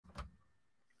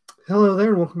Hello there,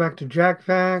 and welcome back to Jack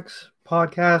Facts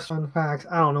podcast on facts.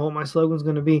 I don't know what my slogan's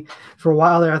going to be. For a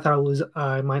while there, I thought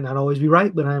I might not always be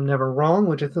right, but I am never wrong,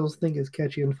 which I still think is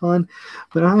catchy and fun.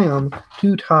 But I am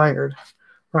too tired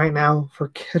right now for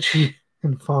catchy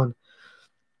and fun.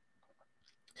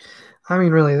 I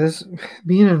mean, really, this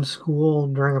being in school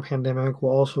during a pandemic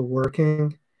while also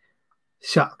working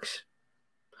sucks.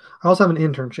 I also have an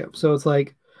internship, so it's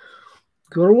like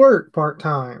go to work part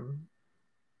time,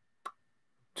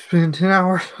 spend 10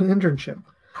 hours on internship,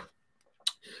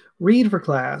 read for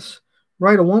class,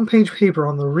 write a one-page paper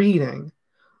on the reading.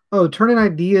 Oh, turn in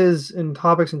ideas and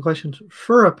topics and questions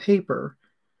for a paper.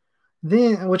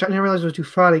 Then, which I didn't realize was due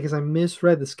Friday because I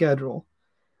misread the schedule.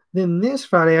 Then this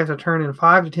Friday, I have to turn in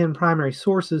 5 to 10 primary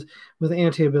sources with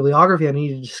annotated bibliography. I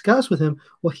need to discuss with him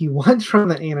what he wants from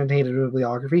that annotated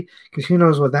bibliography because who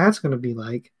knows what that's going to be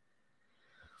like.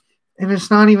 And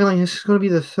it's not even like this is going to be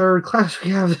the third class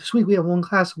we have this week. We have one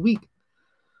class a week.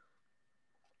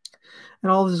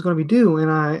 And all this is going to be due. And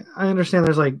I understand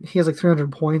he has like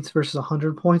 300 points versus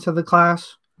 100 points of the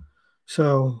class.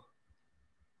 So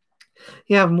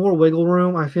you have more wiggle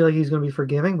room. I feel like he's going to be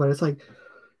forgiving, but it's like,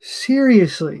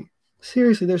 seriously,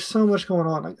 there's so much going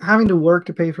on. Like, having to work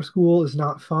to pay for school is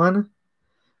not fun,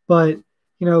 but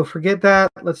forget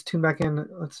that. Let's tune back in.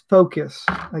 Let's focus,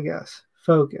 I guess.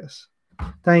 Focus.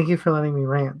 Thank you for letting me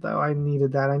rant, though. I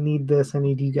needed that. I need this. I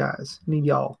need you guys. I need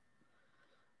y'all.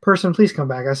 Person, please come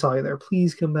back. I saw you there.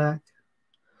 Please come back.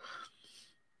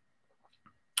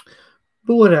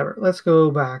 But whatever. Let's go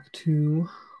back to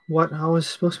what I was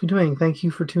supposed to be doing. Thank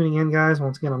you for tuning in, guys.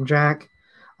 Once again, I'm Jack.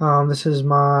 This is it's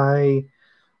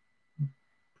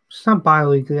not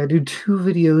bi-weekly. I do 2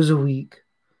 videos a week.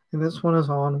 And this one is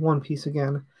on One Piece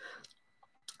again.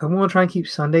 I'm going to try and keep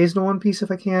Sundays to One Piece if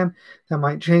I can. That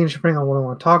might change depending on what I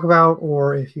want to talk about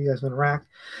or if you guys interact.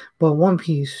 But One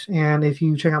Piece, and if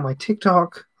you check out my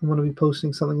TikTok, I'm going to be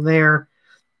posting something there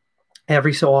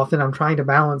every so often. I'm trying to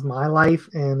balance my life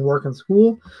and work and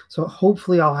school. So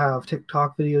hopefully I'll have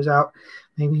TikTok videos out,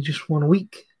 maybe just one a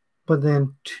week, but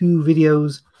then 2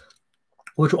 videos,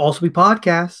 which will also be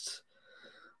podcasts.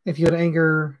 If you go to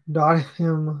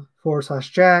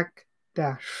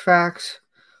anchor.fm/Jack-Facts,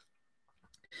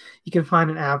 you can find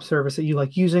an app service that you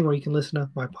like using where you can listen to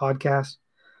my podcast.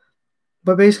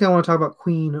 But basically, I want to talk about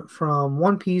Queen from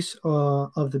One Piece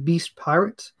of the Beast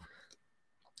Pirates.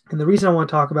 And the reason I want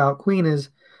to talk about Queen is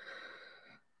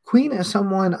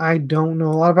someone I don't know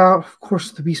a lot about. Of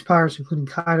course, the Beast Pirates, including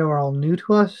Kaido, are all new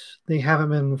to us. They haven't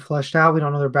been fleshed out. We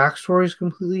don't know their backstories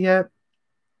completely yet.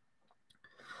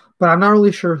 But I'm not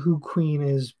really sure who Queen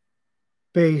is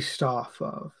based off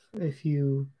of, if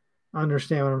you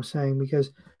understand what I'm saying,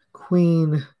 because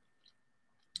Queen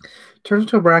turns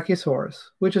into a Brachiosaurus,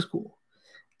 which is cool.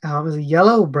 Is a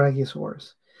yellow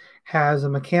Brachiosaurus, has a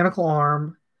mechanical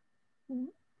arm,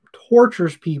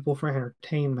 tortures people for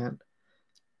entertainment,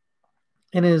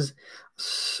 and is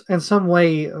in some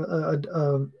way a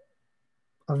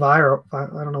viral. I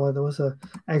don't know whether it was an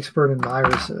expert in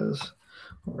viruses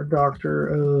or doctor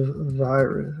of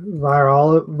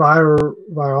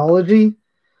virology,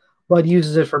 but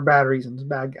uses it for bad reasons.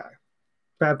 Bad guy,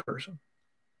 bad person.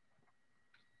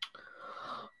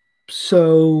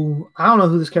 So I don't know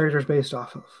who this character is based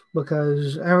off of,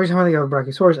 because every time I think of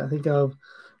Brachiosaurus, I think of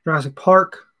Jurassic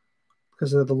Park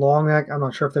because of the long neck. I'm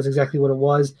not sure if that's exactly what it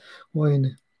was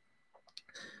when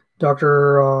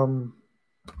Doctor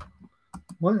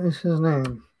what is his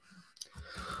name?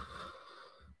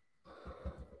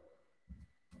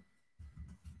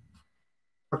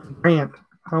 Dr. Grant.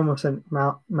 I almost said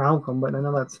Malcolm, but I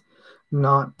know that's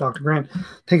not Dr. Grant.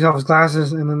 Takes off his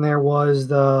glasses, and then there was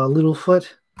the Littlefoot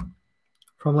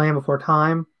from Land Before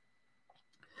Time.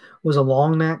 Was a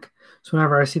long neck. So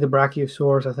whenever I see the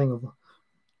Brachiosaurus, I think of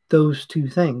those 2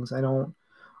 things. I don't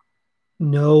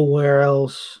know where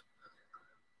else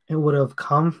it would have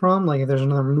come from. Like if there's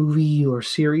another movie or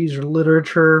series or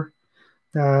literature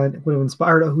that would have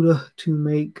inspired Oda to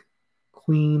make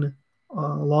Queen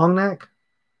long neck.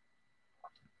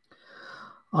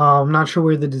 I'm not sure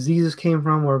where the diseases came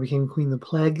from, where it became Queen the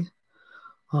Plague,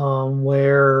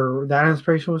 where that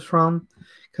inspiration was from.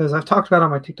 Because I've talked about it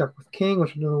on my TikTok with King,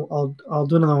 which I'll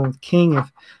do another one with King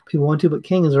if people want to. But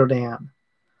King is Rodan,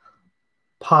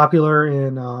 popular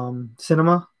in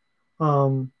cinema.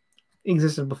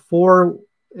 Existed before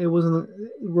Rodan was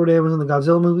in the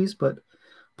Godzilla movies, but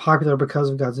popular because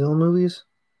of Godzilla movies.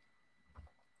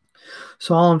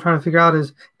 So all I'm trying to figure out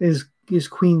is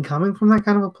Queen coming from that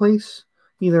kind of a place?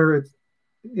 Either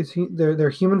it's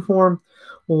their human form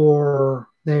or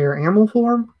their animal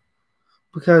form,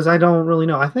 because I don't really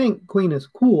know. I think Queen is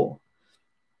cool.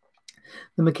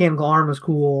 The mechanical arm is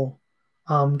cool.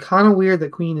 Kind of weird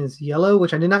that Queen is yellow,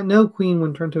 which I did not know Queen,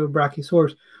 when turned to a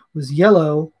Brachiosaurus, was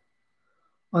yellow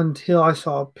until I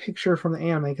saw a picture from the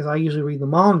anime, because I usually read the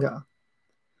manga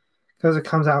because it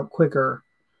comes out quicker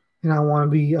and I want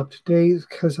to be up to date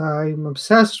because I'm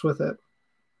obsessed with it.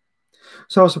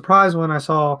 So I was surprised when I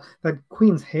saw that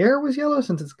Queen's hair was yellow,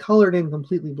 since it's colored in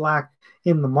completely black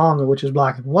in the manga, which is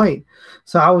black and white.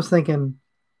 So I was thinking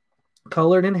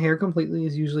colored in hair completely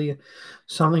is usually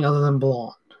something other than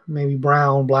blonde. Maybe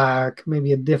brown, black,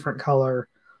 maybe a different color,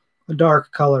 a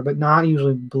dark color, but not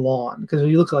usually blonde. Because if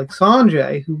you look like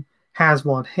Sanjay, who has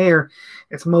blonde hair,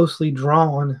 it's mostly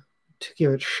drawn to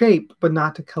give it shape, but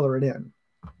not to color it in.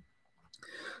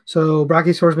 So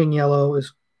Brachiosaurus being yellow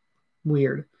is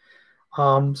weird.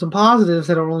 Some positives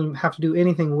that don't really have to do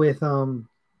anything with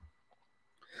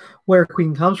where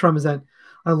Queen comes from is that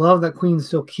I love that Queen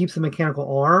still keeps the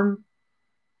mechanical arm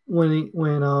when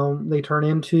they turn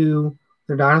into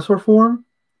their dinosaur form.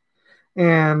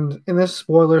 And in this,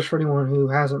 spoilers for anyone who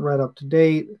hasn't read up to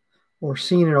date or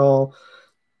seen it all,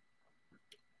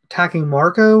 attacking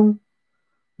Marco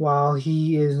while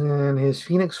he is in his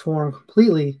phoenix form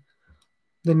completely,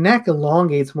 the neck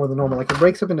elongates more than normal. Like, it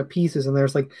breaks up into pieces, and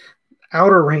there's like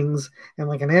outer rings and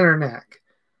like an inner neck.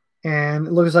 And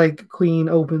it looks like Queen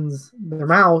opens their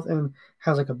mouth and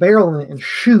has like a barrel in it and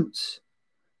shoots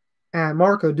at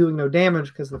Marco, doing no damage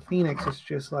because the phoenix is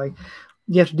just like,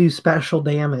 you have to do special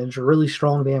damage or really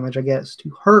strong damage, I guess,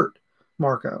 to hurt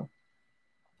Marco.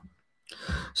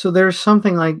 So there's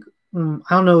something like, I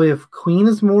don't know if Queen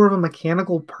is more of a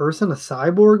mechanical person, a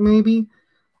cyborg maybe,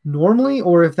 normally,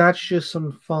 or if that's just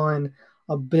some fun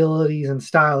abilities and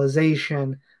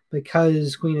stylization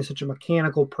because Queen is such a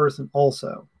mechanical person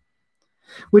also.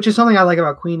 Which is something I like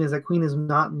about Queen, is that Queen is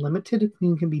not limited.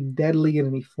 Queen can be deadly in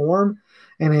any form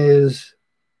and is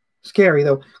scary,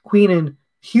 though Queen in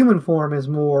human form is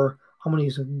more, I'm going to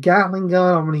use a Gatling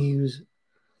gun, I'm going to use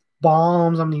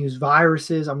bombs, I'm going to use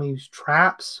viruses, I'm going to use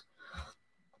traps,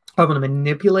 I'm going to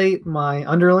manipulate my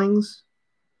underlings,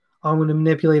 I'm going to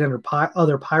manipulate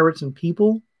other pirates and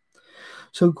people.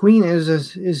 So Queen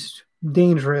is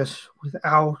dangerous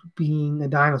without being a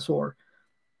dinosaur.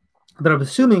 But I'm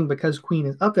assuming because Queen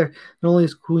is up there, not only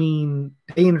is Queen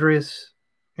dangerous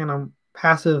in a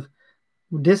passive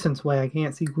distance way, I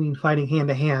can't see Queen fighting hand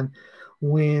to hand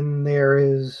when there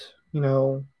is,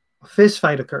 a fist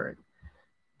fight occurring.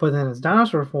 But then its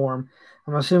dinosaur form,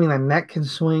 I'm assuming that neck can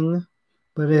swing.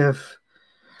 But if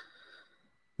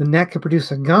the neck could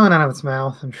produce a gun out of its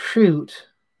mouth and shoot,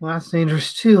 well, that's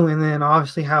dangerous too. And then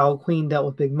obviously how Queen dealt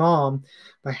with Big Mom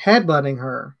by headbutting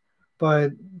her.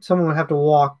 But someone would have to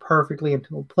walk perfectly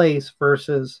into a place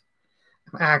versus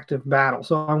an active battle.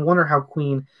 So I wonder how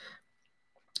Queen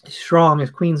is strong.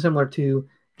 Is Queen similar to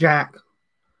Jack,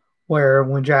 where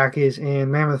when Jack is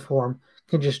in mammoth form,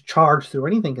 can just charge through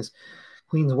anything? Because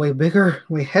Queen's way bigger,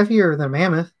 way heavier than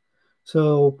Mammoth.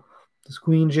 So does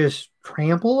Queen just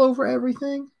trample over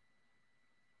everything?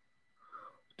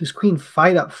 Does Queen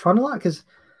fight up front a lot? Because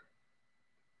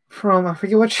from, I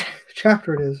forget what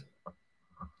chapter it is,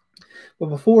 but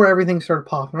before everything started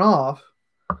popping off,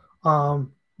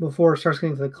 before it starts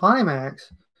getting to the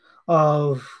climax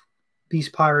of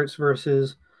Beast Pirates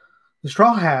versus the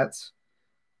Straw Hats,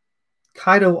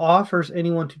 Kaido offers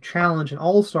anyone to challenge an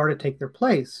all-star to take their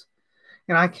place.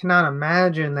 And I cannot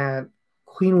imagine that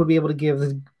Queen would be able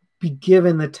to be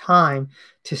given the time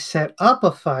to set up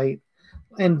a fight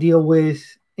and deal with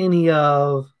any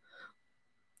of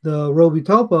the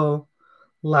Robitopo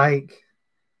like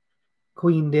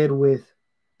Queen did with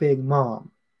Big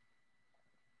Mom.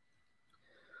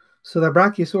 So that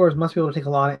Brachiosaurus must be able to take a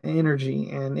lot of energy.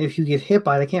 And if you get hit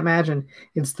by it, I can't imagine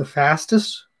it's the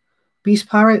fastest beast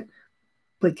pirate,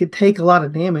 but it could take a lot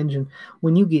of damage. And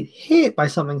when you get hit by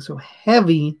something so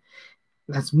heavy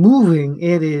that's moving,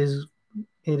 it is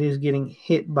getting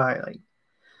hit by like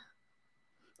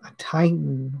a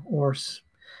titan or,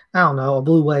 I don't know, a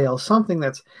blue whale, something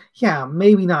that's, yeah,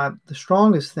 maybe not the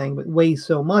strongest thing, but weighs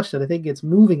so much that if it gets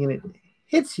moving and it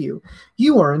hits you,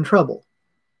 you are in trouble.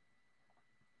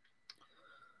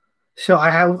 So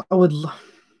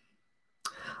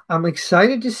I'm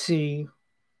excited to see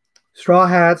Straw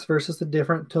Hats versus the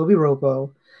different Toby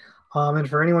Ropo. And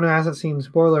for anyone who hasn't seen,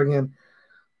 spoiler again,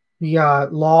 you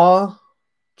got Law,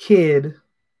 Kid,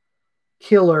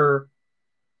 Killer,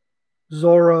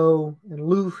 Zoro, and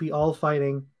Luffy all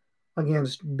fighting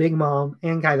against Big Mom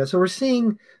and Kaido. So we're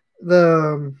seeing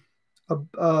the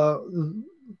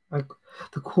like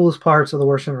the coolest parts of the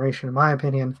worst generation, in my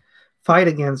opinion, fight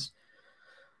against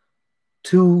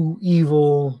two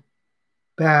evil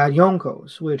bad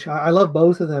Yonkos, which I love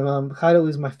both of them. Kaido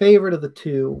is my favorite of the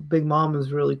two. Big Mom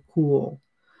is really cool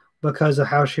because of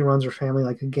how she runs her family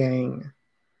like a gang.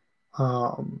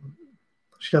 Um,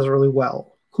 she does it really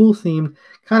well. Cool theme,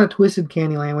 kind of twisted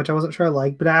Candyland, which I wasn't sure I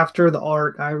liked, but after the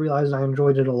art, I realized I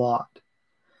enjoyed it a lot.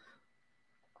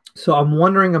 So I'm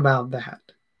wondering about that.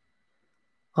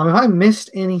 If I missed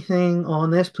anything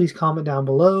on this, please comment down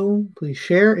below. Please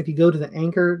share. If you go to the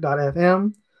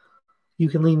anchor.fm, you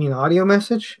can leave me an audio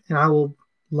message, and I will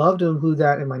love to include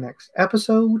that in my next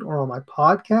episode or on my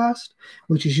podcast,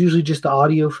 which is usually just the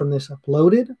audio from this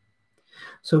uploaded.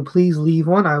 So please leave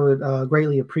one. I would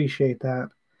greatly appreciate that.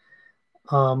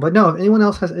 But no, if anyone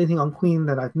else has anything on Queen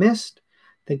that I've missed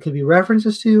that could be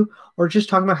references to, or just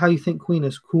talking about how you think Queen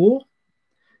is cool,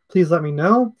 please let me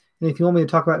know. And if you want me to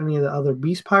talk about any of the other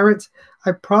Beast Pirates,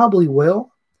 I probably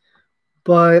will.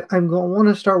 But I'm going to want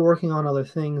to start working on other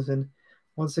things. And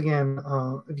once again,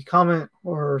 if you comment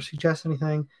or suggest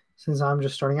anything, since I'm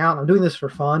just starting out, and I'm doing this for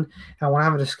fun, and I want to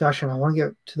have a discussion. I want to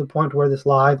get to the point where this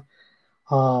live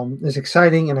is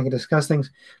exciting and I can discuss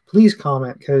things. Please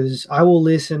comment, because I will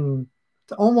listen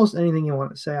to almost anything you want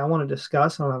to say. I want to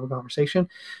discuss. I want to have a conversation.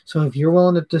 So if you're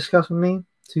willing to discuss with me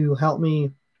to help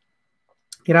me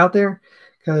get out there,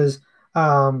 because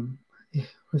if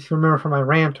you remember from my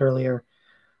rant earlier,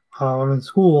 I'm in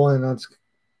school and that's,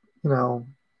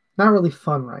 not really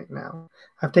fun right now.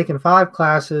 I've taken 5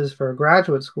 classes for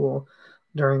graduate school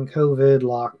during COVID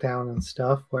lockdown and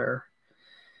stuff where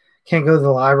can't go to the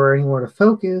library anymore to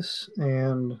focus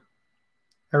and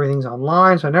everything's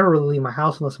online. So I never really leave my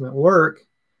house unless I'm at work.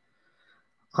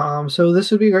 So this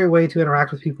would be a great way to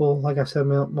interact with people, like I've said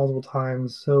multiple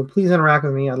times. So please interact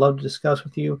with me. I'd love to discuss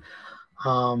with you,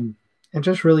 and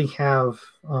just really have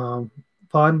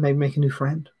fun. Maybe make a new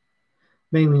friend.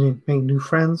 Maybe make new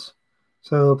friends.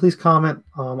 So please comment.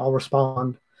 I'll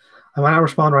respond. I might not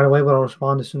respond right away, but I'll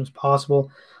respond as soon as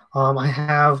possible. I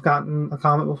have gotten a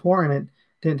comment before, and it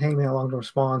didn't take me that long to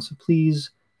respond. So please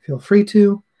feel free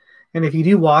to. And if you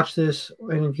do watch this,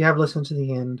 and if you have listened to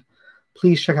the end,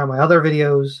 please check out my other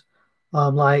videos,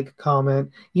 like,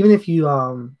 comment. Even if you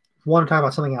want to talk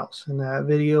about something else and that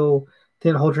video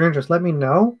didn't hold your interest, let me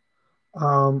know.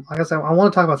 Like I said, I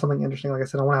want to talk about something interesting. Like I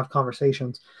said, I want to have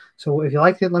conversations. So if you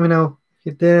liked it, let me know. If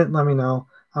you didn't, let me know.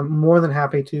 I'm more than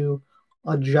happy to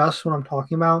adjust what I'm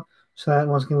talking about so that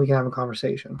once again we can have a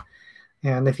conversation.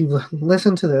 And if you've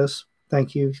listened to this,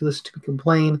 thank you. If you listen to me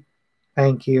complain,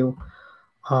 thank you.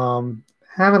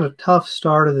 Having a tough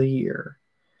start of the year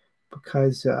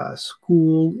because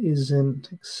school isn't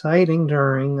exciting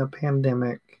during a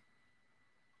pandemic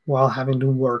while having to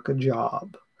work a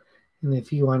job. And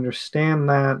if you understand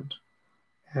that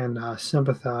and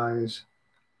sympathize,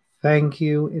 thank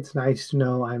you. It's nice to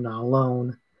know I'm not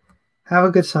alone. Have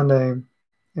a good Sunday.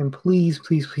 And please,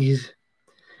 please, please,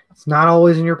 it's not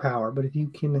always in your power, but if you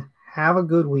can have a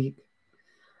good week,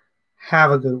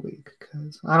 have a good week.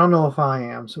 Because I don't know if I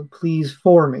am. So please,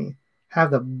 for me,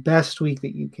 have the best week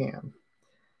that you can.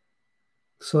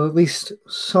 So at least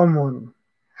someone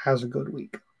has a good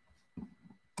week.